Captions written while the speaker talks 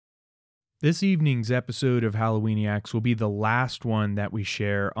This evening's episode of Halloweeniacs will be the last one that we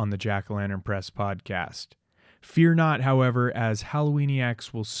share on the Jack-O-Lantern Press podcast. Fear not, however, as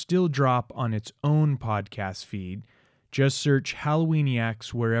Halloweeniacs will still drop on its own podcast feed. Just search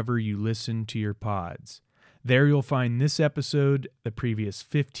Halloweeniacs wherever you listen to your pods. There you'll find this episode, the previous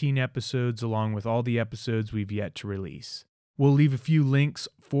 15 episodes, along with all the episodes we've yet to release. We'll leave a few links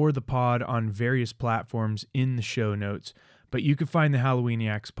for the pod on various platforms in the show notes, but you can find the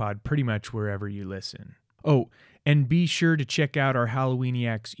Halloweeniacs pod pretty much wherever you listen. Oh, and be sure to check out our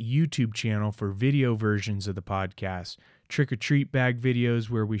Halloweeniacs YouTube channel for video versions of the podcast, trick-or-treat bag videos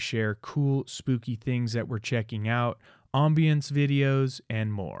where we share cool, spooky things that we're checking out, ambience videos,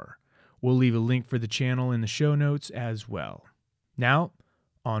 and more. We'll leave a link for the channel in the show notes as well. Now,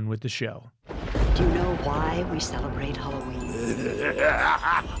 on with the show. Do you know why we celebrate Halloween?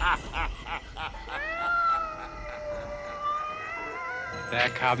 They're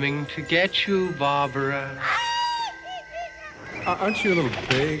coming to get you, Barbara. Aren't you a little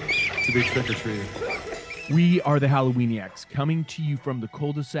big to be trick-or-treating? We are the Halloweeniacs, coming to you from the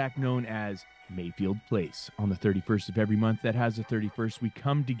cul-de-sac known as Mayfield Place. On the 31st of every month that has a 31st, we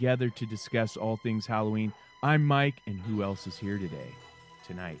come together to discuss all things Halloween. I'm Mike, and who else is here today?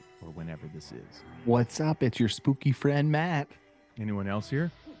 Tonight, or whenever this is. What's up? It's your spooky friend, Matt. Anyone else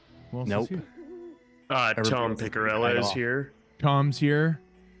here? Who else Nope. is here? Tom Picarella is here. Tom's here.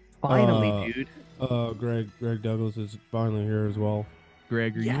 Finally, dude. Greg Douglas is finally here as well.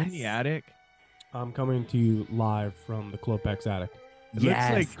 Greg, are you in the Yes. attic? I'm coming to you live from the Klopex attic. It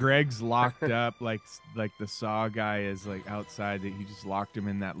Yes. looks like Greg's locked up, like the Saw guy is like outside. That he just locked him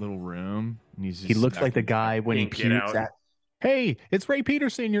in that little room, and he's. Just He looks stuck like the in- guy when he Can't get pukes out. at. Hey, it's Ray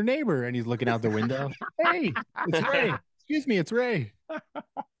Peterson, your neighbor, and he's looking out the window. Hey, it's Ray. Excuse me, it's Ray.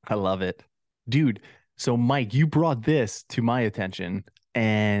 I love it, dude. So, Mike, you brought this to my attention,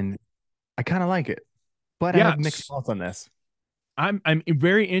 and I kind of like it, but I Yeah, have mixed thoughts on this. I'm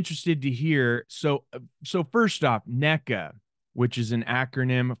very interested to hear. So first off, NECA, which is an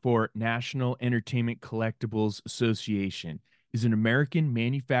acronym for National Entertainment Collectibles Association, is an American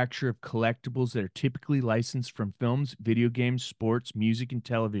manufacturer of collectibles that are typically licensed from films, video games, sports, music, and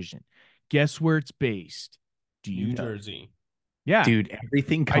television. Guess where it's based? Do you New know? Jersey. Yeah, Dude,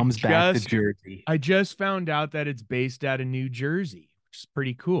 everything comes back to Jersey. I just found out that it's based out of New Jersey, which is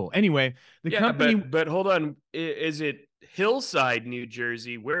pretty cool. Anyway, the company. but hold on. Is it Hillside, New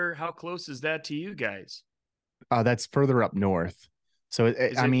Jersey? How close is that to you guys? That's further up north. So,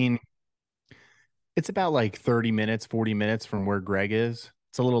 Is I it- mean, it's about like 30 minutes, 40 minutes from where Greg is.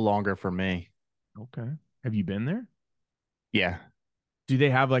 It's a little longer for me. Okay, have you been there? Yeah. Do they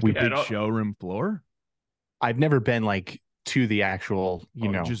have like We- a Yeah, I big don't- showroom floor? I've never been like to the actual,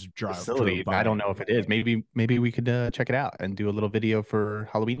 just drive facility. by. I don't know if it is. Maybe we could check it out and do a little video for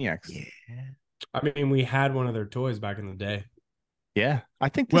Halloweeniacs. Yeah. I mean, we had one of their toys back in the day. Yeah, I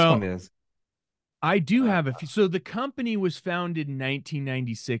think this Well, one is. I do have a few. So the company was founded in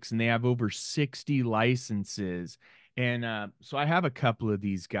 1996, and they have over 60 licenses. And so I have a couple of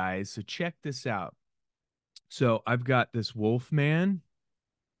these guys. So check this out. So I've got this Wolfman.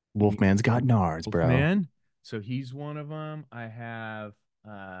 Wolfman's got NARS, bro. Wolfman. So he's one of them. I have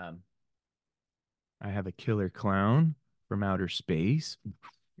a killer clown from outer space.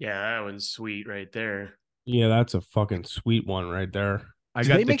 Yeah, that one's sweet right there. Yeah, that's a fucking sweet one right there. I Do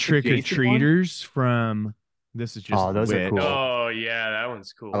got they the make the trick or Jason one? treaters from. This is just Oh, those are wit. cool. Oh yeah, that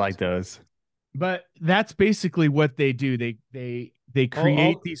one's cool. I like those. But that's basically what they do. They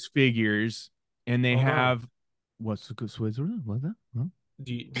create these figures, and they Uh-huh. have what's the good What's that? Huh?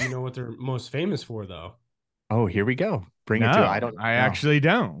 Do you know what they're most famous for, though? Oh, here we go. Bring it No, to. I don't. know. actually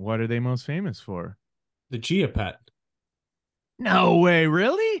don't. What are they most famous for? The Chia Pet. No way,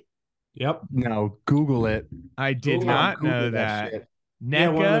 really? Yep. No, Google it. I did Google- not Google know that. shit.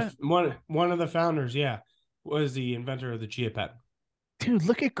 Yeah, NECA. one of the founders. Yeah, was the inventor of the Chia Pet. Dude,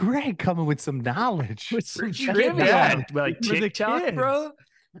 look at Greg coming with some knowledge. with some Where'd you get trivia. that? Like For the TikTok, kids. bro?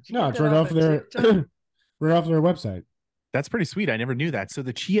 Did you No, get it's that right off of their TikTok? right off their website. That's pretty sweet. I never knew that. So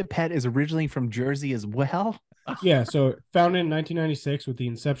the Chia Pet is originally from Jersey as well. Yeah, so founded in 1996 with the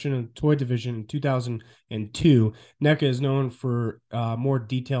inception of the toy division in 2002, NECA is known for more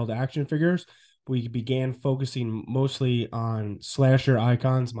detailed action figures. We began focusing mostly on slasher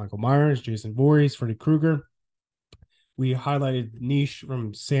icons, Michael Myers, Jason Voorhees, Freddy Krueger. We highlighted niche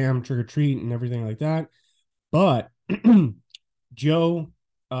from Sam Trick or Treat and everything like that. But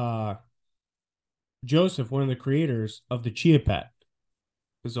Joseph, one of the creators of the Chia Pet,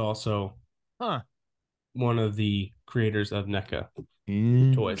 is also Huh. one of the creators of NECA.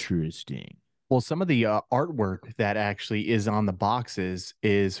 Toys. Interesting. Well, some of the artwork that actually is on the boxes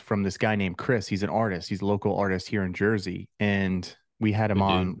is from this guy named Chris. He's an artist. He's a local artist here in Jersey. And we had him Good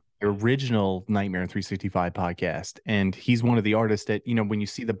on dude. the original Nightmare 365 podcast. And he's one of the artists that, when you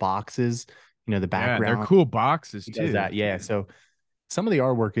see the boxes, the Yeah, they're background, cool boxes he does too. that. Yeah. So some of the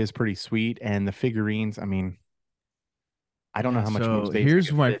artwork is pretty sweet. And the figurines, I mean, I don't know how much more So space here's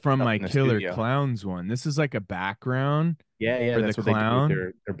you could one fit from up my in the Killer studio. Clowns one. This is like a background Yeah, for that's the what they do with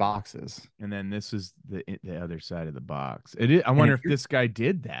clown, their boxes. and then this is the other side of the box. It is, I And wonder if if you're this guy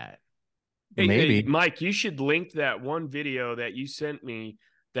did that. Hey, maybe Mike, you should link that one video that you sent me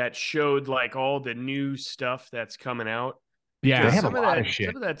that showed like all the new stuff that's coming out. Yeah, they Because have a some of lot that of shit.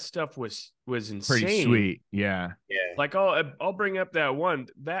 some of that stuff was insane. pretty sweet. Yeah, Like I'll bring up that one,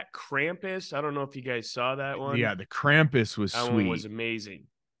 that Krampus. I don't know if you guys saw that one. yeah. The Krampus was That sweet, one was amazing.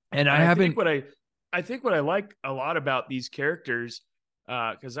 and And I haven't. I think what I like a lot about these characters,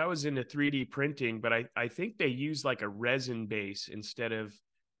 because I was into 3D printing, but I think they use like a resin base instead of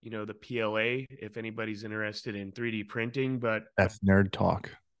the PLA. If anybody's interested in 3D printing, but That's nerd talk.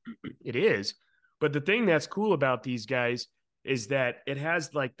 it is. But the thing that's cool about these guys is that it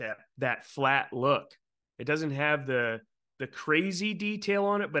has like that flat look. It doesn't have the crazy detail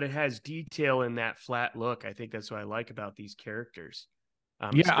on it, but it has detail in that flat look. I think that's what I like about these characters.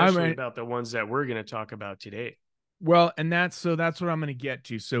 Yeah, I Especially mean, about the ones that we're going to talk about today. well, and that's what I'm going to get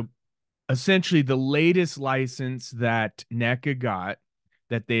to. So essentially, the latest license that NECA got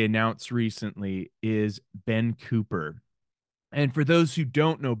that they announced recently is Ben Cooper. And for those who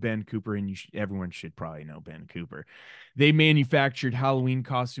don't know Ben Cooper, and everyone should probably know Ben Cooper, they manufactured Halloween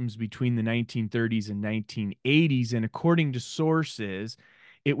costumes between the 1930s and 1980s. And according to sources,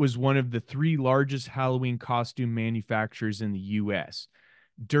 it was one of the 3 largest Halloween costume manufacturers in the U.S.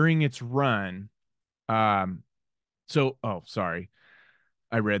 During its run, sorry,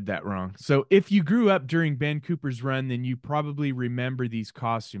 I read that wrong. So if you grew up during Ben Cooper's run, then you probably remember these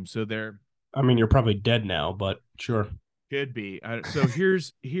costumes. So they're I mean, you're probably dead now, but sure. Could be. So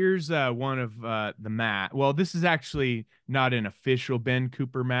here's one of the mask. Well, this is actually not an official Ben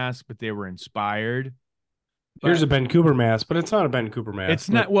Cooper mask, but they were inspired. Here's a Ben Cooper mask, but it's not a Ben Cooper mask. It's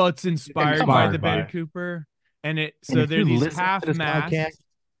not. Well, it's inspired by the Ben by. Cooper, and And so if they're you're these listening to half this masks. podcast,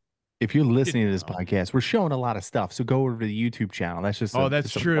 if you're listening to this podcast, we're showing a lot of stuff. So go over to the YouTube channel. That's just Oh, that's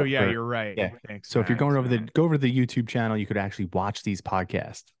just a true. plug Yeah, for- you're right. Yeah. Thanks. So if you're Max. go over to the YouTube channel, you could actually watch these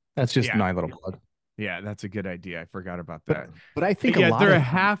podcasts. That's just Yeah. my little plug. Yeah, that's a good idea. I forgot about that. But I think Yeah, a lot they're of a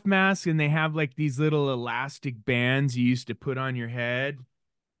half mask, and they have like these little elastic bands you used to put on your head.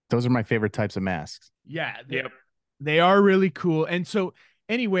 those are my favorite types of masks. Yeah, Yep. they are really cool. And so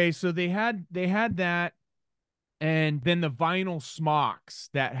anyway, so they had that, and then the vinyl smocks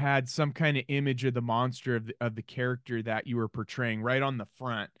that had some kind of image of the monster of the character that you were portraying right on the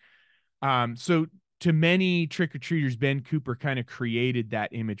front. So to many trick-or-treaters, Ben Cooper kind of created that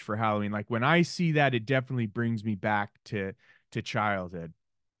image for Halloween. Like when I see that, it definitely brings me back to childhood.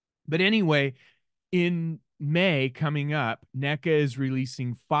 But anyway, in May coming up, NECA is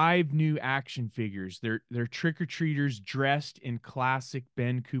releasing 5 new action figures. They're trick-or-treaters dressed in classic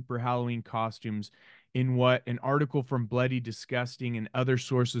Ben Cooper Halloween costumes in what an article from Bloody Disgusting and other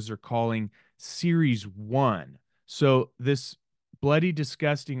sources are calling Series 1. So this Bloody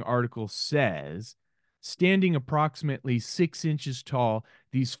Disgusting article says, standing approximately 6 inches tall,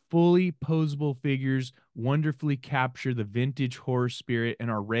 these fully posable figures wonderfully capture the vintage horror spirit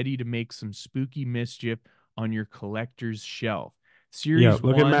and are ready to make some spooky mischief on your collector's shelf. Series Yeah,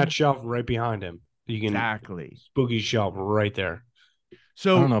 look 1, at Matt's shelf right behind him. You can exactly. spooky shelf right there. I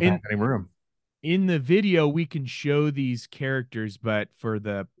So don't know if I have any room. in the video, we can show these characters, but for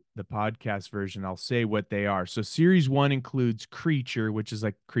the podcast version, I'll say what they are. So series 1 includes Creature, which is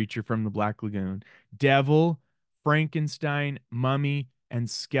like Creature from the Black Lagoon, Devil, Frankenstein, Mummy, and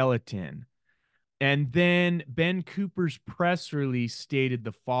Skeleton. And then Ben Cooper's press release stated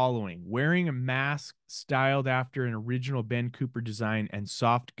the following: wearing a mask styled after an original Ben Cooper design and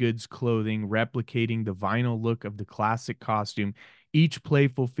soft goods clothing replicating the vinyl look of the classic costume, each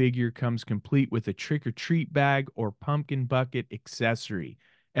playful figure comes complete with a trick-or-treat bag or pumpkin bucket accessory.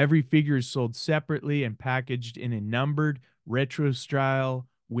 Every figure is sold separately and packaged in a numbered retro-style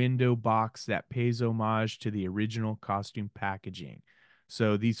window box that pays homage to the original costume packaging.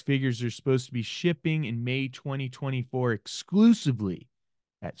 So these figures are supposed to be shipping in May 2024 exclusively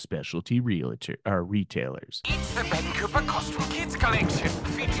at specialty retailers. It's the Ben Cooper Costume Kids Collection,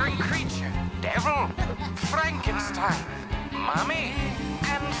 featuring Creature, Devil, Frankenstein, Mummy,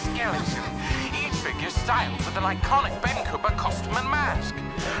 and Skeleton. Each figure styles with an iconic Ben Cooper costume and mask.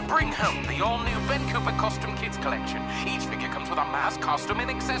 Bring home the all-new Ben Cooper Costume Kids collection. Each figure comes with a mask, costume, and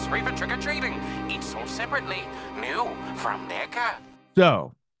accessory for trick-or-treating. Each sold separately. New from NECA.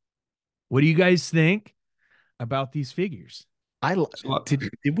 So, what do you guys think about these figures?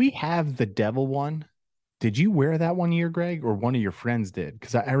 Did we have the devil one? Did you wear that one year, Greg, or one of your friends did?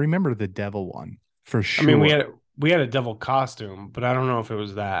 Because I remember the devil one for sure. I mean, we had a devil costume, but I don't know if it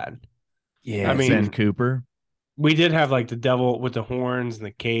was that. Yeah, I mean, Ben Cooper. we did have like the devil with the horns and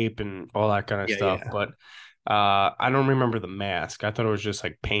the cape and all that kind of stuff, but I don't remember the mask. I thought it was just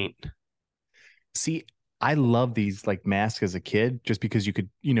like paint. See, I love these like masks as a kid, just because you could,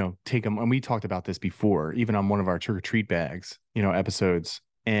 take them. And we talked about this before, even on one of our trick or treat bags, episodes.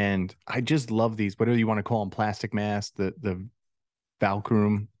 And I just love these, whatever you want to call them, plastic masks, the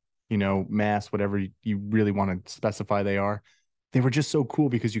Valkyrum, mask, whatever you really want to specify they are. They were just so cool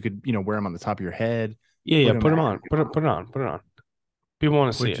because you could, wear them on the top of your head. Yeah, put them on. Put it on. People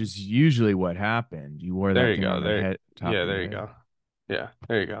want to see it. Which is usually what happened. You wore that There you thing go. on the head. Yeah, there you go. Yeah,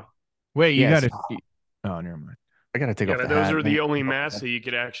 there you go. Wait, you Yes. got to. Oh, never mind. I got to take off the those hat. are the only masks that you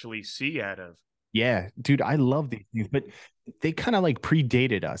could actually see out of. Yeah, dude, I love these things, but they kind of like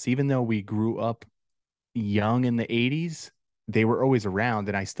predated us. Even though we grew up young in the 80s, they were always around,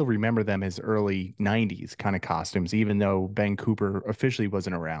 and I still remember them as early 90s kind of costumes, even though Ben Cooper officially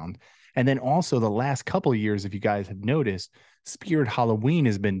wasn't around. And then also the last couple of years, if you guys have noticed, Spirit Halloween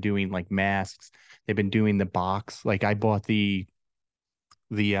has been doing like masks. They've been doing the box. Like I bought the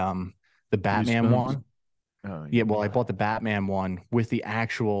Batman Goosebumps. one. Oh, Yeah, well, I bought the Batman one with the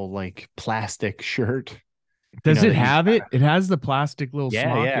actual like plastic shirt. Does it that have it? It has the plastic little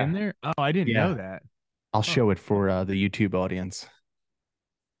Yeah, smock yeah. in there. Oh, I didn't Yeah. know that. I'll show it for the YouTube audience.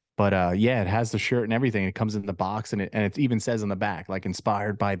 But yeah, it has the shirt and everything. It comes in the box, and it even says on the back, like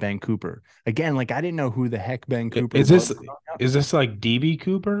inspired by Ben Cooper. Again, like I didn't know who the heck Ben Cooper Is was. this like DB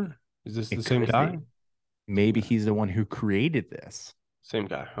Cooper? Is this It the same could guy? be. Maybe he's the one who created this. Same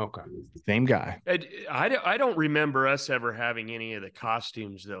guy. Okay. Same guy. I don't remember us ever having any of the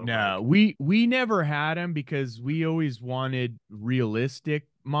costumes though. No, Mike. we never had them because we always wanted realistic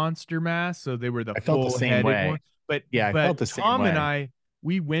monster masks, so they were the I felt the full same headed way. one. But Yeah, I felt the same Tom and way.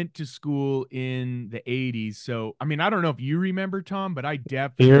 we went to school in the 80s. So I mean, I don't know if you remember, Tom, but I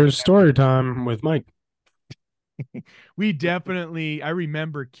definitely Here's story time with Mike. I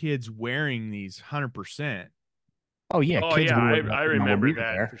remember kids wearing these 100%. Oh yeah, Oh kids yeah, wore them, I when remember we were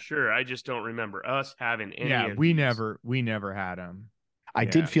that there. for sure. I just don't remember us having any. Yeah, of we these. never had them. I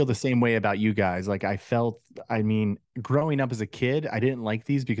did feel the same way about you guys. Like I mean, growing up as a kid, I didn't like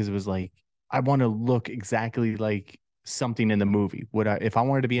these because it was like, I want to look exactly like something in the movie. If I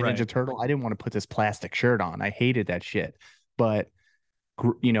wanted to be a Right. Ninja Turtle, I didn't want to put this plastic shirt on. I hated that shit. But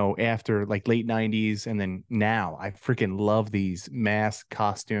after like late 90s and then now, I freaking love these mask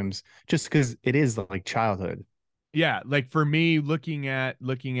costumes just because it is like childhood. Yeah, like for me, looking at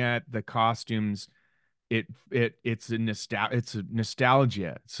the costumes, it's a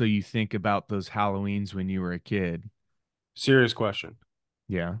nostalgia. So you think about those Halloweens when you were a kid. Serious question.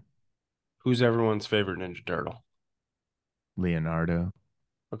 Yeah, Who's everyone's favorite Ninja Turtle? Leonardo.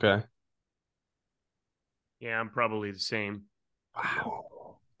 Okay. Yeah, I'm probably the same.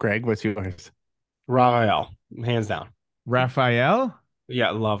 Wow. Greg, what's yours? Raphael, hands down. Raphael.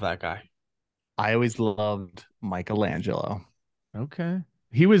 Yeah, love that guy. I always loved Michelangelo. Okay,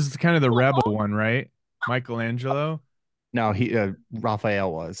 he was kind of the rebel one, right? Michelangelo. No,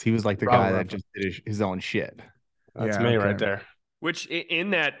 Raphael was. He was like the guy that just did his own shit. That's Yeah, me okay. right there. Which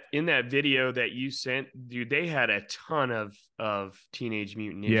in that video that you sent, dude, they had a ton of Teenage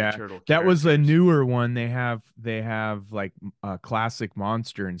Mutant Ninja Turtle. That was a characters. newer one. They have like classic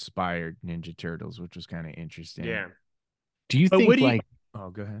monster inspired Ninja Turtles, which was kind of interesting. Yeah. Do you But think what do you? like Oh,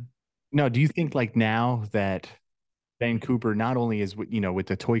 go ahead. no? Do you think like now that Ben Cooper not only is with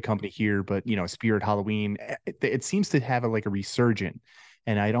the toy company here, but Spirit Halloween, it seems to have like a resurgent,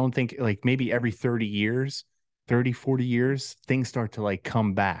 and I don't think like maybe every 30 years, 30, 40 years, things start to like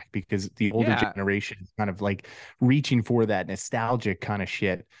come back because the older generation is kind of like reaching for that nostalgic kind of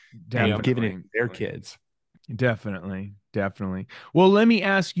shit and giving it to their kids. Definitely. Well, let me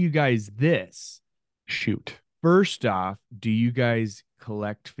ask you guys this. Shoot. First off, do you guys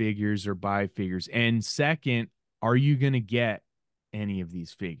collect figures or buy figures? And second, are you going to get any of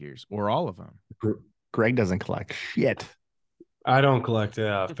these figures or all of them? Greg doesn't collect shit. I don't collect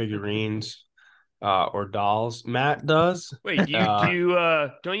figurines or dolls. Matt does. Wait, do you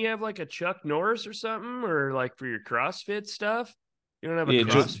don't you have like a Chuck Norris or something, or like for your CrossFit stuff? You don't have a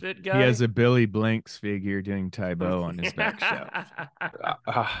CrossFit guy? He has a Billy Blanks figure doing Tybo on his back shelf.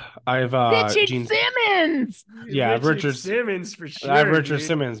 I have Richard Gene Simmons. Simmons. Yeah, Richard Simmons for sure. I have Richard dude.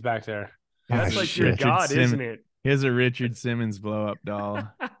 Simmons back there. That's Ah, like shit. your god, isn't it? Here's a Richard Simmons blow up doll.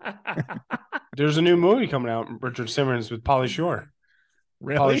 There's a new movie coming out, Richard Simmons with Pauly Shore.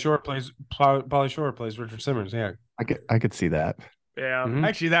 Really? Pauly Shore plays Richard Simmons. Yeah. I could see that. Yeah. Mhm.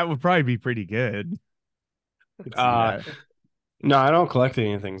 Actually, that would probably be pretty good. No, I don't collect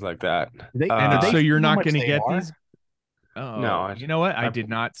any things like that. So you're how not much going to they get are? these? Oh, No, you know what? I I- did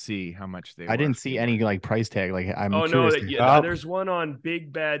not see how much they were. I didn't see any like price tag. Like I'm Oh no, curious. there's one on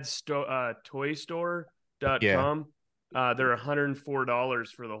BigBadToyStore.com. They're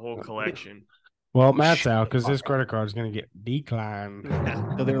 $104 for the whole collection. Well, Matt's out because his credit card is going to get declined.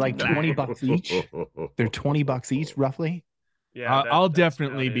 So they're like $20 each. They're $20 each, roughly. Yeah, I'll that's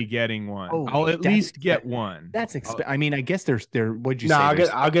definitely about be it. getting one. Oh, I'll at that- least get that- one. That's I mean, I guess they're what'd you No, say?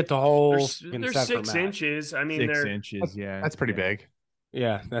 I'll get the whole. They're set for 6 Matt. inches. I mean, 6 they're inches. Yeah, That's pretty big.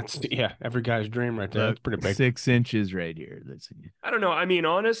 Yeah, that's every guy's dream right there. Look, That's pretty big. 6 inches right here. Let's see. I don't know. I mean,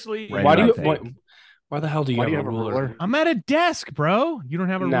 honestly, Right Why do you? about Why the hell do you Why have do you a have a ruler? ruler? I'm at a desk, bro. You don't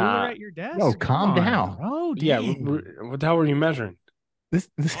have a Nah. ruler at your desk? No, calm Come on, down. bro. Yeah, dang. what the hell were you measuring? This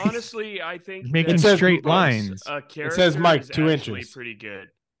honestly, I think You're making that straight Bugs, lines. It says, Mike, is 2 actually inches. Pretty good.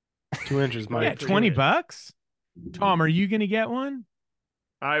 2 inches, Mike. Yeah, 20 bucks. Tom, are you going to get one?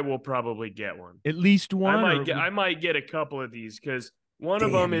 I will probably get one. At least one? I might get a couple of these because one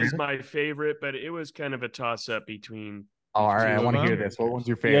of them is my favorite, but it was kind of a toss up between. all right, I Two want to of hear them? this. What one's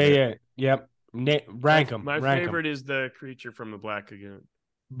your Yeah, favorite? yep. Rank them. My rank 'em. favorite is the creature from the Black Lagoon,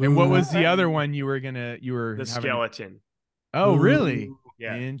 And what was the other one you were the having? skeleton. Oh, really?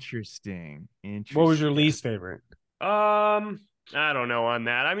 Yeah. Interesting. What was your least favorite? I don't know on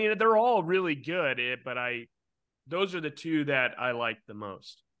that. I mean, they're all really good, but those are the two that I like the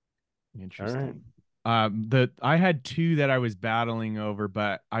most. Interesting. I had two that I was battling over,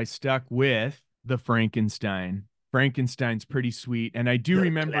 but I stuck with the Frankenstein. Frankenstein's pretty sweet, and I do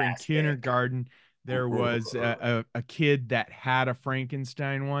remember in kindergarten there was a kid that had a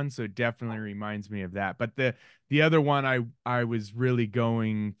Frankenstein one, so it definitely reminds me of that. But the other one I was really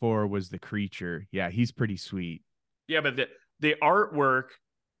going for was the creature. Yeah, he's pretty sweet. Yeah, but the artwork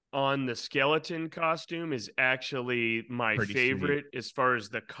on the skeleton costume is actually my Pretty favorite as far as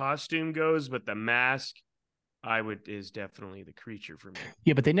the costume goes, but the mask is definitely the creature for me.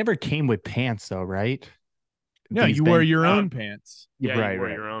 Yeah, but they never came with pants, though, right? No, These you wore Ben- your own pants. Yeah, right, you wore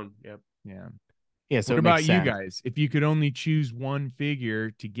right. your own. Yep. Yeah. Yeah. So What it makes about you sense. guys? If you could only choose one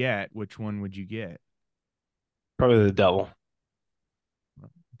figure to get, which one would you get? Probably the devil.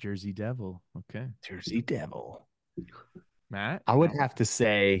 Jersey Devil. Okay. Jersey Devil. Matt? I would have to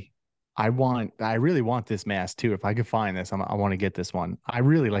say, I really want this mask too. If I could find this, I want to get this one. I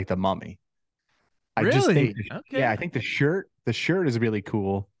really like the mummy. I just think, Really? Okay. yeah, I think the shirt is really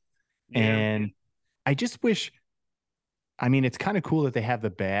cool, Yeah. and I just wish. I mean, it's kind of cool that they have the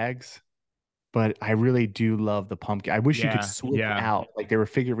bags, but I really do love the pumpkin. I wish you Yeah, could switch yeah. out, like they were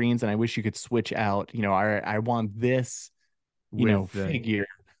figurines, and I wish you could switch out. You know, I want this, With the- figure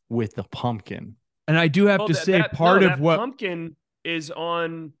with the pumpkin. And I do have Well, to say, that of what pumpkin is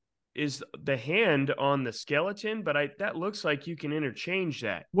the hand on the skeleton, but that looks like you can interchange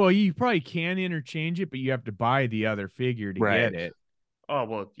that. well, you probably can interchange it, but you have to buy the other figure to Right. get it. Oh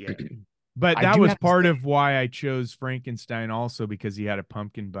well, yeah. But I that do was have to part say- of why I chose Frankenstein also, because he had a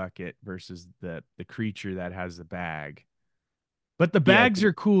pumpkin bucket versus the creature that has the bag. But the bags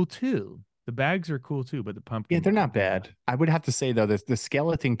are cool too. The bags are cool too, but the pumpkin. Yeah, they're not bad. I would have to say though, the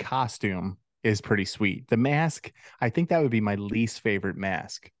skeleton costume is pretty sweet. The mask, I think that would be my least favorite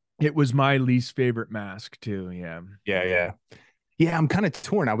mask. It was my least favorite mask too. Yeah. Yeah. Yeah, I'm kind of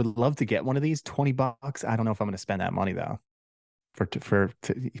torn. I would love to get one of these. $20. I don't know if I'm going to spend that money though. To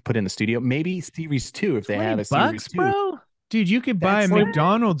put in the studio. Maybe series 2 if they have a series 2. bro. Dude, you could buy a That's like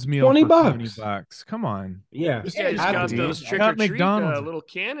McDonald's meal $20 for $20. Come on. Yeah. This guy just Have got to. those Got trick or treat McDonald's. little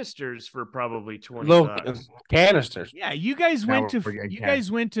canisters for probably $20. Little canisters. Yeah, you guys Now went to we're getting you cash.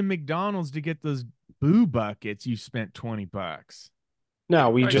 guys went to McDonald's to get those boo buckets. You spent $20. No,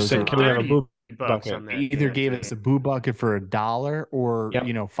 we Right, just those said, are can we have a 30 boo bucks bucket? on that They either damn gave thing. us a boo bucket for $1 or Yep.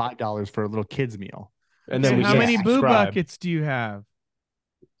 $5 for a little kids meal. And then we how said many boo subscribe. buckets do you have?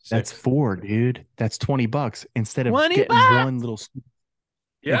 That's 4, dude. That's $20 instead of 20 getting bucks? one little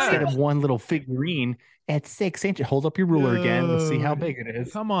instead Yeah. of one little figurine at 6 inches. Hold up your ruler again. Let's see how Dude. big it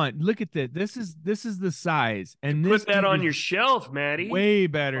is. Come on, look at that. This is the size, and this Put that dude on is your shelf, Maddie. way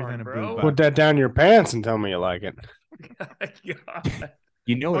better Come on, than a bro. boo Put bucket. that down your pants and tell me you like it. God.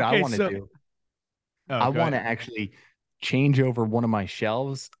 You know what I Okay, want to so- do? Oh, I go want to ahead. actually change over one of my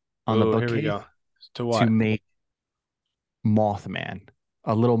shelves on the Ooh, here we bookcase go. To what? to make Mothman.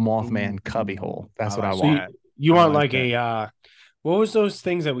 a little Mothman cubbyhole. That's what I So want. you I want like like a what was those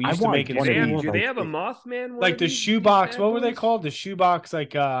things that we I used to want make in one of school? these, Do they like, have a Mothman one? Like of the these shoebox. bad What were they boys? called? The shoebox,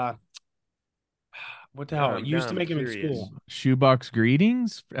 like what the hell? You used to I'm make them in curious. school. Shoebox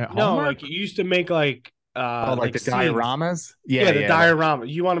greetings at No, Hallmark? like you used to make like like the scenes. dioramas. Yeah, the yeah, diorama.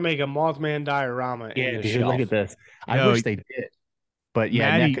 You want to make a Mothman diorama in yeah, the dude. Look shelf. at this. I Yo, wish they did, but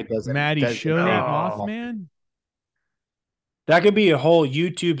yeah, NECA doesn't. Maddie, Does show they that have Oh. Mothman. That could be a whole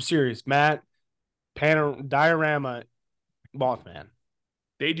YouTube series. Matt diorama Mothman.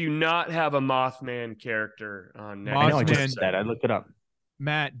 They do not have a Mothman character on NECA's I know. I just Mothman. said that. I looked it up.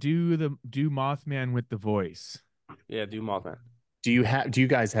 Matt, do Mothman with the voice. Yeah, do Mothman. Do you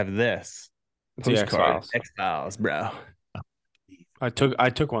guys have this? It's the X-Files. X-Files, bro. I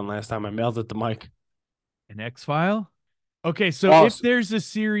took one last time. I mailed it to Mike. An X-File? Okay, so Also- if there's a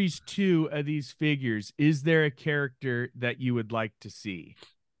series 2 of these figures, is there a character that you would like to see?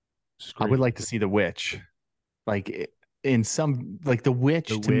 I would like to see the witch, like in some, like the witch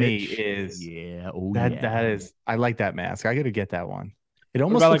The to me Witch? is Yeah, oh that yeah. that is. I like that mask. I got to get that one. It What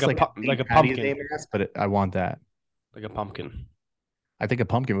almost about looks like like a Patty's pumpkin? Day mask, but I want that. Like a pumpkin. I think a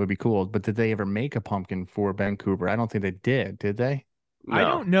pumpkin would be cool. But did they ever make a pumpkin for Ben Cooper? I don't think they did. Did they? I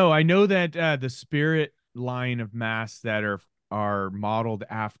don't know. I know that the Spirit line of masks that are modeled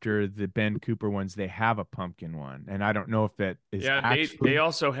after the Ben Cooper ones, they have a pumpkin one, and I don't know if that is they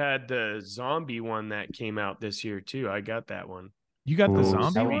also had the zombie one that came out this year too. I got that one. You got the Ooh,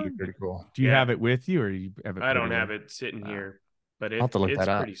 zombie that would be one? pretty cool. Do you Yeah. have it with you, or you have it? I put don't have away? it sitting here, but I'll have to look it's that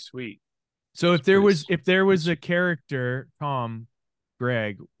up. pretty sweet. So It's pretty if there was a character, Tom,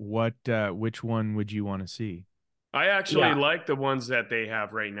 Greg, which one would you want to see? I actually Yeah. like the ones that they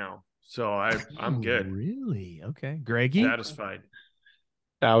have right now, so I'm Oh, good, Really? Okay, Greggy, satisfied.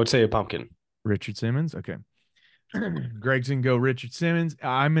 I would say a pumpkin. Richard Simmons. Okay, Greg's gonna go Richard Simmons.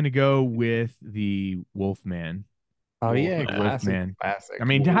 I'm gonna go with the Wolfman. Oh yeah, Wolfman. classic. Classic. I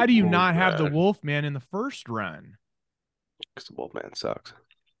mean, how do you not have the Wolfman. Wolfman in the first run? Because the Wolfman sucks.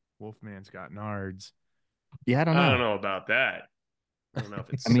 Wolfman's got nards. Yeah, I don't know. I don't know about that. I don't know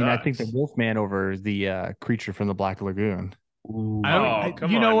if it's. I mean, I think the Wolfman over the creature from the Black Lagoon. Ooh.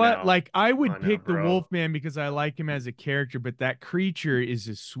 come You know on what? now. Like, I would Come on now, pick the bro. Wolfman because I like him as a character, but that creature is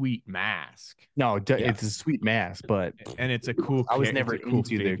a sweet mask, No, it's a sweet mask, but and it's a cool. I was it's never a cool into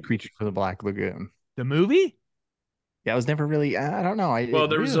the figure. creature from the Black Lagoon. The movie. Yeah, I was never really. I don't know. Well,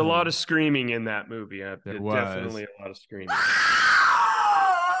 there was a Really? lot of screaming in that movie. There was. Definitely a lot of screaming.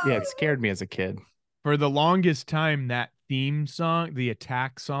 yeah, it scared me as a kid. For the longest time, that theme song, the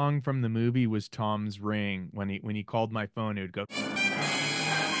attack song from the movie, was Tom's Ring. When he called my phone, it would go. It's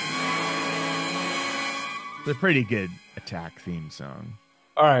a pretty good attack theme song.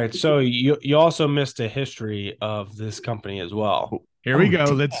 All right, so you also missed a history of this company as well. Here we Oh, go.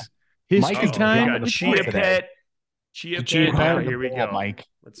 damn. Let's history Mike is time. dropping got the Chia point today. Pet. Chia The Pet. Chia Pet. Here we Ball, go, Mike.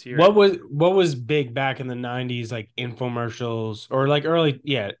 Let's hear What it. was big back in the 90s, like infomercials or like late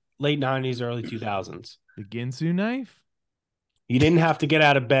 90s, early 2000s? The Ginsu knife. You didn't have to get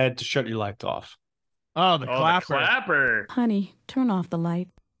out of bed to shut your lights off. Oh, the Oh, clapper. the clapper. Honey, turn off the light.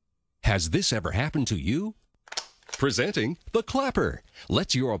 Has this ever happened to you? Presenting the Clapper.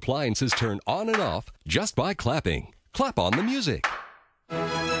 Lets your appliances turn on and off just by clapping. Clap on the music.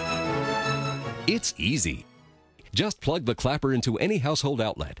 It's easy. Just plug the Clapper into any household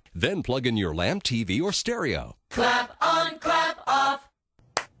outlet, then plug in your lamp, TV, or stereo. Clap on, clap off.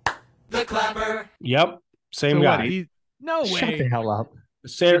 The Clapper. Yep, same So guy. what, no Shut way. the hell up.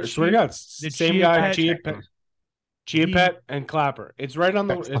 Swear to God, the same Chia guy. Pet- Chia He- Pet and Clapper. It's right on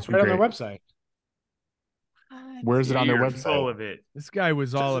That's the. It's fucking right on their great. website. Where is it on their You're website? full of it. This guy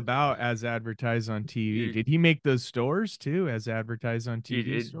was all about as advertised on TV. Dude. Did he make those stores too, as advertised on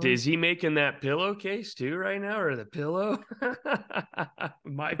TV? stores? Is he making that pillowcase too right now, or the pillow?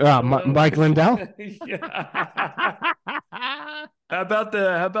 My Mike Lindell. Yeah. How about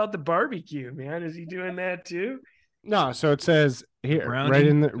the barbecue, man? Is he doing that too? No, so it says here, Brownie? right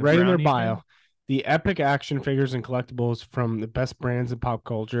in The their brownie bio, thing? the epic action figures and collectibles from the best brands in pop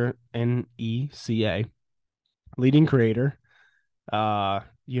culture, NECA, leading creator.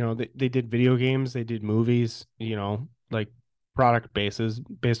 They did video games, they did movies, like product bases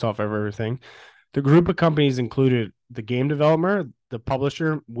based off of everything. The group of companies included the game developer, the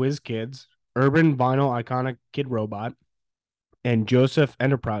publisher, WizKids, Urban Vinyl Iconic Kid Robot, and Joseph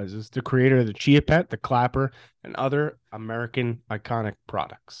Enterprises, the creator of the Chia Pet, the Clapper, and other American iconic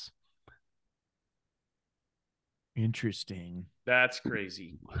products. Interesting. That's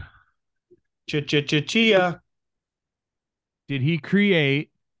crazy. Chia. Did he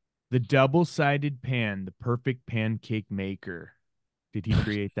create the double-sided pan, the perfect pancake maker? Did he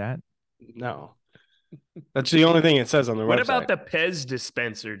create that? No. That's the only thing it says on the website. What about the Pez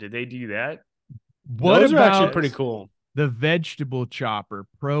dispenser? Did they do that? What Those are actually about pretty cool. the vegetable chopper,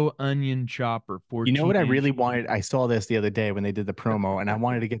 Pro Onion Chopper? You know what I really 14-inch. wanted? I saw this the other day when they did the promo, and I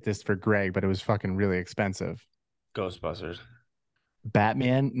wanted to get this for Greg, but it was fucking really expensive. Ghostbusters.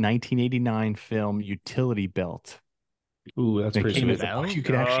 Batman 1989 film utility belt. Ooh, that's It pretty came sweet. as a- you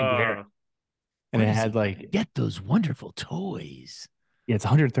could actually wear it. And it had like, Get those wonderful toys. yeah, it's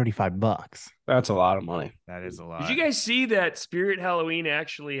 $135. That's a lot of money. That is a lot. Did you guys see that Spirit Halloween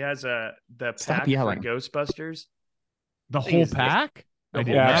actually has the Stop pack yelling. for Ghostbusters? the thing whole is- pack? the I did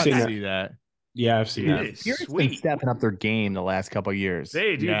whole Yeah, I've not seen that. see that. Yeah, I've seen It that. is Spirit's been sweet. stepping up their game the last couple of years.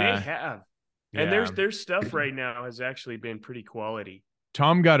 They Yeah. have. Yeah. And their stuff right now has actually been pretty quality.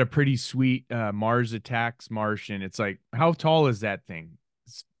 Tom got a pretty sweet Mars Attacks Martian. It's like, how tall is that thing?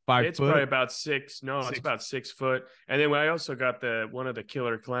 It's 5 It's foot. probably about 6. No, it's Six. about 6 foot. And then I also got one of the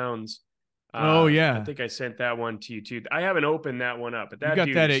Killer Clowns. Oh, yeah. I think I sent that one to you too. I haven't opened that one up, but that you got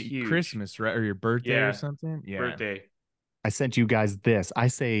dude that is at huge. Christmas, right? Or your birthday Yeah. or something? Yeah. Birthday. I sent you guys this. I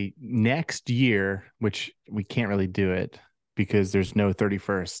say next year, which we can't really do it because there's no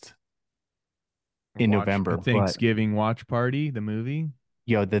 31st in Watch November. the But Thanksgiving watch party, the movie.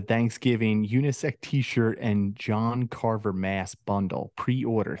 yo, the Thanksgiving unisex T-shirt and John Carver mask bundle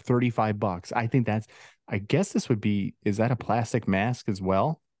pre-order $35. I think I guess this would be. Is that a plastic mask as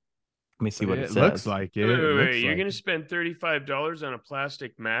well? Let me see what it says. looks like it. Wait, It looks you're like gonna it. spend $35 on a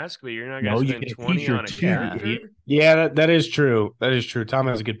plastic mask, but you're not gonna No, you spend get a 20 on a t-shirt too, character? idiot. Yeah, that is true. That is true. Tom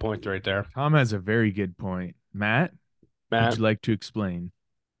has a good point right there. Tom has a very good point. Matt, would Matt, you like to explain?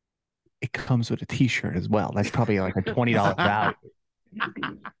 It comes with a T-shirt as well. That's probably like a $20 value.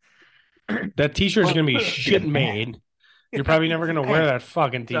 that T-shirt's gonna be shit made. You're probably never gonna wear that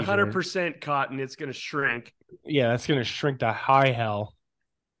fucking It's T-shirt. 100% cotton. It's gonna shrink. Yeah, that's gonna shrink to high hell.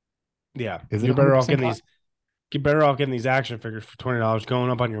 Yeah, Is it you're better off 100% getting these. You're better off getting these action figures for $20, going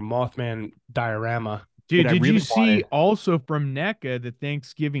up on your Mothman diorama. Dude, Dude, I did really you see wanted- also from NECA the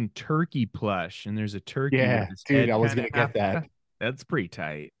Thanksgiving turkey plush? And there's a turkey. Yeah, with his dude, head I was kinda gonna get half- that. That's pretty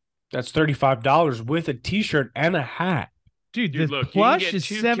tight. That's $35 with a T-shirt and a hat. Dude, Dude, the look, plush you can get is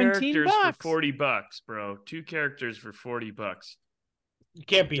 2 $17 characters bucks. for $40, bro. 2 characters for $40. You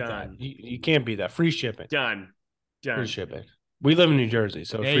can't beat Done. that. You can't beat that. Free shipping. Done. Free shipping. We live in New Jersey,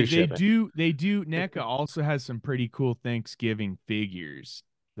 so Hey, free they shipping. do. NECA also has some pretty cool Thanksgiving figures.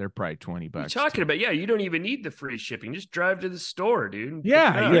 They're probably $20 What are you bucks. talking too. about? Yeah, you don't even need the free shipping. Just drive to the store, dude. and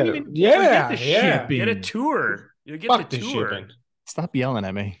Yeah, pick it you up. don't even yeah, forget the yeah. shipping. Get a tour. You'll get Fuck the the tour. shipping. Stop yelling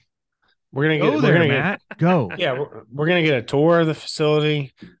at me. We're gonna Go get. there, we're gonna Matt. Go. Get, yeah, we're gonna get a tour of the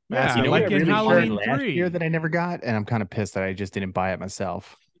facility. Yeah, You know like what I in really Halloween wanted last 3. year that I never got, and I'm kind of pissed that I just didn't buy it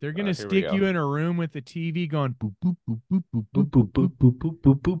myself. They're gonna Here we stick go. you in a room with the TV going boop boop boop boop boop Boop, boop. boop, boop, boop,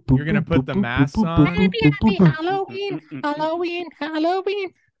 boop, boop, boop, You're gonna boop, put the boop, masks boop, on? boop, boop, boop, boop.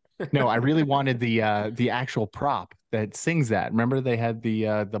 Halloween. No, I really wanted the actual prop that sings that. Remember they had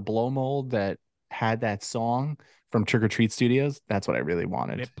the blow mold that had that song from Trick or Treat Studios? That's what I really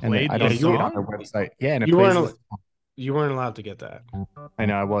wanted. It And played I the don't see it on their song? website. Yeah, and it You plays weren't. the song. You weren't allowed to get that. I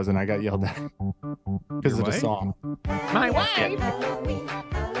know I wasn't. I got yelled at because of the wife? song. My wife.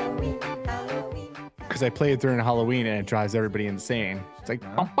 Because I play it during Halloween and it drives everybody insane. It's like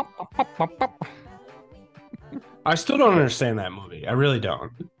bum, bum, bum, bum, bum, bum. I still don't understand that movie. I really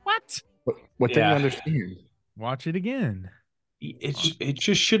don't. What? What didn't Yeah. you understand? Watch it again. It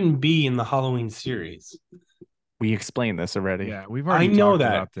just shouldn't be in the Halloween series. We explained this already. Yeah, we've already I know talked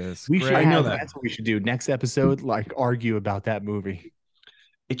that. about this. We should Greg, I know have, that. that's what we should do. Next episode, like argue about that movie.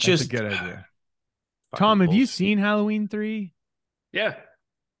 It's That's just a good idea. fucking Tom, have you bullshit. seen Halloween 3? Yeah.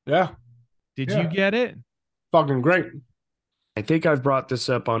 Yeah, Did Yeah. you get it? fucking great. I think I've brought this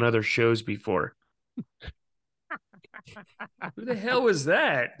up on other shows before. Who the hell was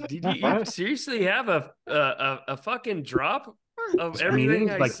that? Did you seriously have a fucking drop of everything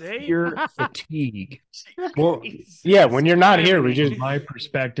I say? Pure fatigue. Well, yeah, when you're not here, we From just my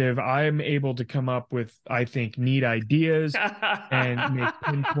perspective, I'm able to come up with, I think, neat ideas and make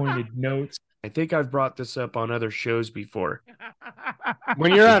pinpointed notes. I think I've brought this up on other shows before.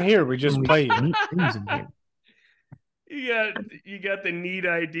 when you're not here, we just play you. Neat things in here. You got the neat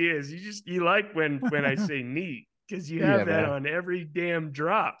ideas. You like when I say neat because you have Yeah, that man. on every damn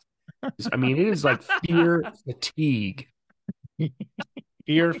drop. I mean, it is like fear fatigue.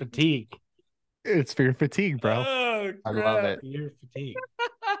 Fear fatigue. It's fear fatigue, bro. Oh, I love crap. it. Fear fatigue.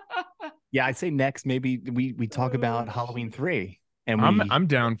 Yeah, I'd say next maybe we talk about Halloween 3. And I'm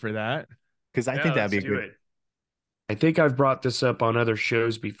down for that. because I Yeah, think that'd be let's a do good it. I think I've brought this up on other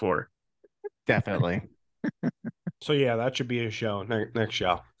shows before. definitely. So yeah, that should be a show next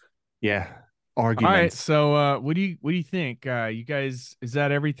show. Yeah. All right. Arguments. So what do you think? You guys, is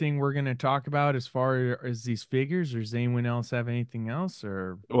that everything we're gonna talk about as far as these figures, or does anyone else have anything else?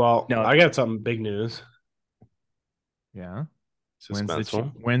 Or Well, No. I got something big news. yeah.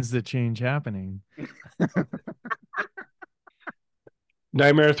 Suspenseful. When's the change happening?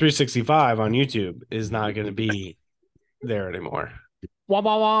 Nightmare 365 on YouTube is not going to be there anymore. Wah,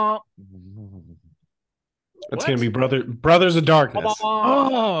 wah, wah. It's going to be Brothers of Darkness.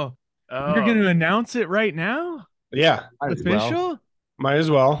 Oh, Oh, you're gonna announce it right now? Yeah, Might as well. Official? might as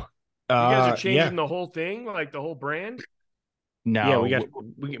well. you guys are changing yeah. the whole thing, like the whole brand. No. Yeah,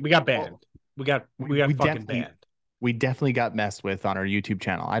 we got banned. We got we fucking definitely- banned. We definitely got messed with on our YouTube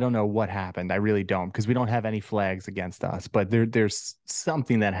channel. I don't know what happened. I really don't, because we don't have any flags against us, but there's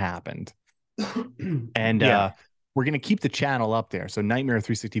something that happened. And Yeah. we're going to keep the channel up there. So Nightmare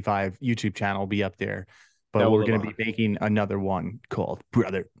 365 YouTube channel will be up there, but That will we're going to live be making another one called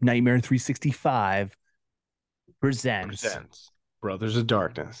Nightmare 365 Presents. Brothers of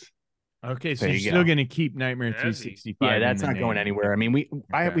Darkness. Okay, so There you're you still go. gonna keep Nightmare That's 365. Yeah, in that's the not going name. anywhere. I mean, we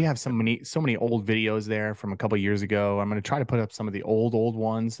Okay. have so many old videos there from a couple years ago. I'm going to try to put up some of the old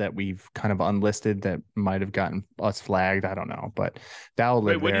ones that we've kind of unlisted that might have gotten us flagged. I don't know, but that'll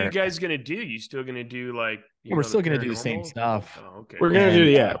Wait, live what there. are you guys gonna do? You still gonna do like? We're still gonna do the same paranormal? stuff. Oh, okay. We're gonna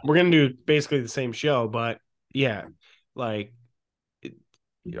And- we're gonna do basically the same show, but yeah, like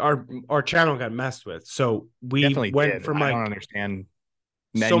our channel got messed with, so we Definitely went did. from I don't like understand.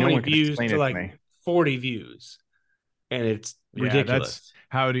 so No many one can views explain to it like me. 40 views, and it's Yeah, ridiculous.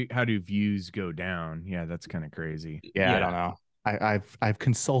 how do views go down? Yeah, that's kind of crazy. Yeah, I don't know. I've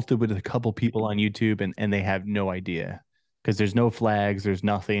consulted with a couple people on YouTube, and they have no idea, because there's no flags, there's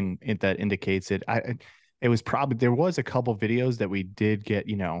nothing that indicates it. It was probably, there was a couple videos that we did get,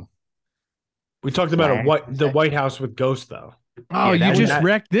 We talked about Flag. the White House with ghosts, though. Oh, Yeah, you that just was-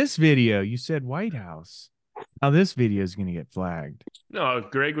 wrecked this video. You said White House. Now this video is gonna get flagged. No,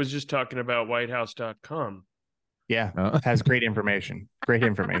 Greg was just talking about WhiteHouse.com. Yeah, Oh. has great information. Great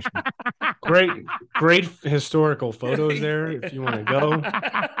information. Great historical photos there if you want to go.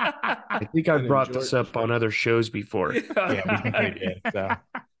 I think I've brought this up on other shows before. Yeah, we definitely did. So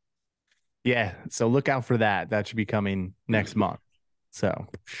yeah, so look out for that. That should be coming next month. So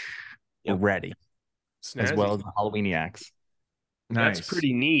we're ready, as Snazzy. well as the Halloweeniacs. Nice. That's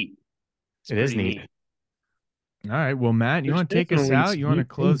pretty neat. It's It is pretty neat. All right. Well, Matt, you There's want to take us definitely out? You want to some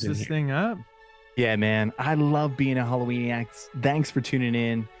close things in this here. thing up? Yeah, man. I love being a Halloweeniac. Thanks for tuning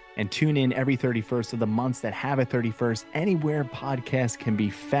in, and tune in every 31st of the months that have a 31st anywhere podcasts can be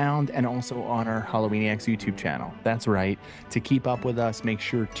found, and also on our Halloweeniacs YouTube channel. That's right. To keep up with us, make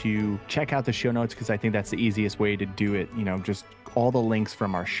sure to check out the show notes, because I think that's the easiest way to do it. Just all the links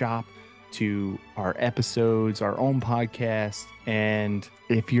from our shop to our episodes, our own podcast. And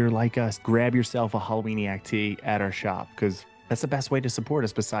if you're like us, grab yourself a Halloweeniac tee at our shop, because that's the best way to support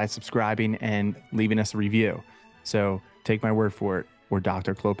us besides subscribing and leaving us a review. So take my word for it, or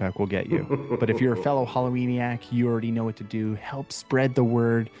Dr. Klopek will get you. But if you're a fellow Halloweeniac, you already know what to do. Help spread the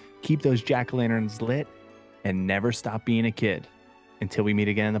word, keep those jack-o'-lanterns lit, and never stop being a kid. Until we meet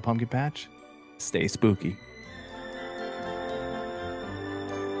again in the pumpkin patch, stay spooky.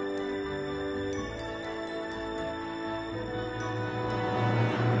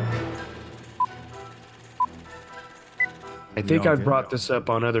 I think No, I've good. brought this up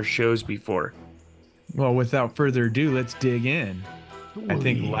on other shows before. Well, without further ado, let's dig in. I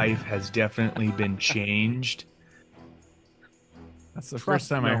think life has definitely been changed. That's the first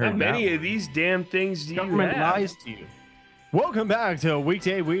time I How heard many that. of these damn things do you Government have? lies to you. Welcome back to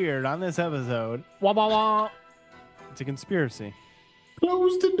Weekday Weird. On this episode, Wah, wah, wah. it's a conspiracy.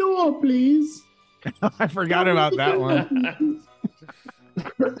 Close the door, please. I forgot about that one.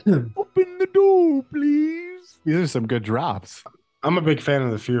 Open the door, please. These are some good drops. I'm a big fan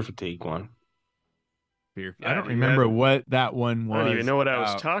of the fear fatigue one. I Yeah, don't dude, remember what that one was. I don't even know what I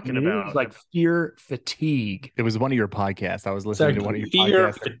was talking It about. is Like fear fatigue. It was one of your podcasts. I was listening to one of your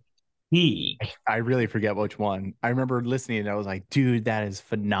fear podcasts. fatigue. I really forget which one. I remember listening and I was like, dude, that is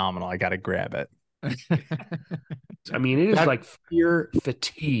phenomenal. I got to grab it. I mean, it is That- like fear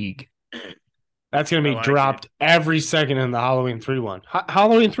fatigue. That's going to I be like dropped every second in the Halloween 3 one.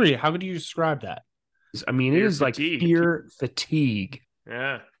 Halloween 3, how could you describe that? I mean, it Fear is like fatigue. fear fatigue.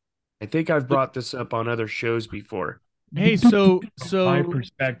 Yeah. I think I've brought this up on other shows before. Hey, so From my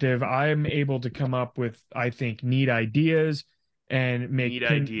perspective, I'm able to come up with, I think, neat ideas and make Neat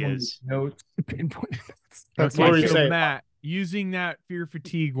pinpoint ideas. notes. That's okay, what you so say. Matt, using that fear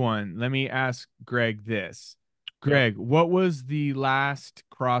fatigue one, let me ask Greg this. Greg, what was the last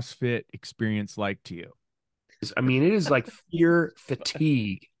CrossFit experience like to you? I mean, it is like fear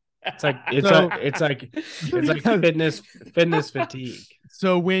fatigue. It's like fitness fatigue.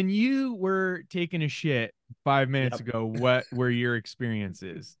 So when you were taking a shit 5 minutes ago, what were your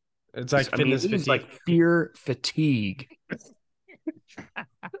experiences? It's like fitness fatigue. It's like fear fatigue.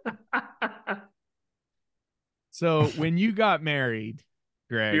 So when you got married,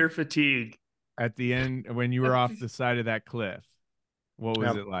 Greg, Fear fatigue. at the end, when you were off the side of that cliff, what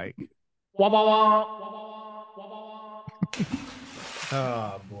was it like?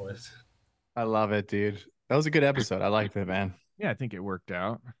 Oh, boys. I love it, dude. That was a good episode. I liked it, man. Yeah, I think it worked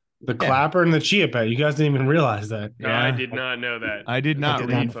out. The clapper and the chia pet. You guys didn't even realize that. No, I did not know that. I did not read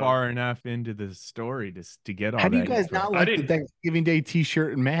info. far enough into the story to get all How that. do you guys info. not like the Thanksgiving Day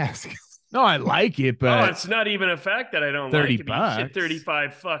T-shirt and mask? No, I like it, Oh, but it's not even a fact that I don't 30 like it. You shit bucks.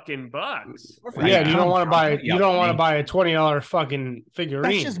 35 fucking bucks. Yeah, you don't want to buy. You don't want to buy a $20 fucking figurine.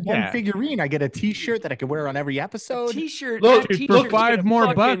 That's just one figurine. I get a T-shirt that I can wear on every episode. T-shirt. Look, that for t-shirt's $5 gonna more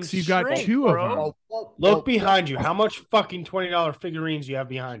fucking bucks, you got shrink, 2 of bro. them. Look behind you. How much fucking $20 figurines you have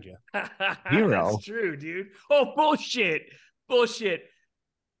behind you? 0. That's true, dude. Oh, bullshit.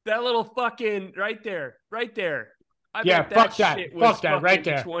 That little fucking right there. I Yeah, bet fuck that. shit was Fuck that right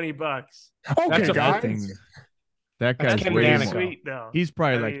fucking there. $20. Okay, That's a That guys. thing, that That's guy's Ken way Danica. more. Sweet though. He's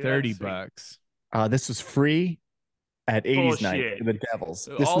probably I like mean, 30 that's sweet. bucks. This was free at 80s night Bullshit. for the Devils.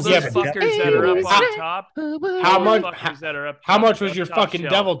 All This those is fuckers that are up on top. How all those much? fuckers that are up How top- much was up your top fucking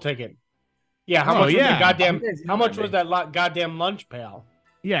shelf. devil ticket? Yeah, how Oh, much was yeah. that goddamn? You guys How much know was me. that goddamn lunch pail?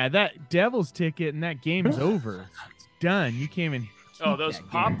 Yeah, that Devil's ticket and that game's over. It's done. You can't even. Oh, keep those that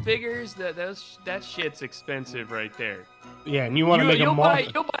pop game. figures, that shit's expensive right there. Yeah, and you want to make a you'll more? buy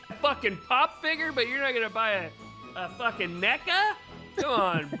a fucking pop figure, but you're not gonna buy a fucking NECA? Come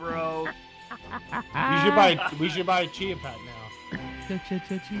on, bro. We should buy a chia pet now.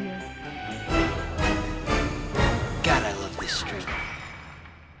 God, I love this street.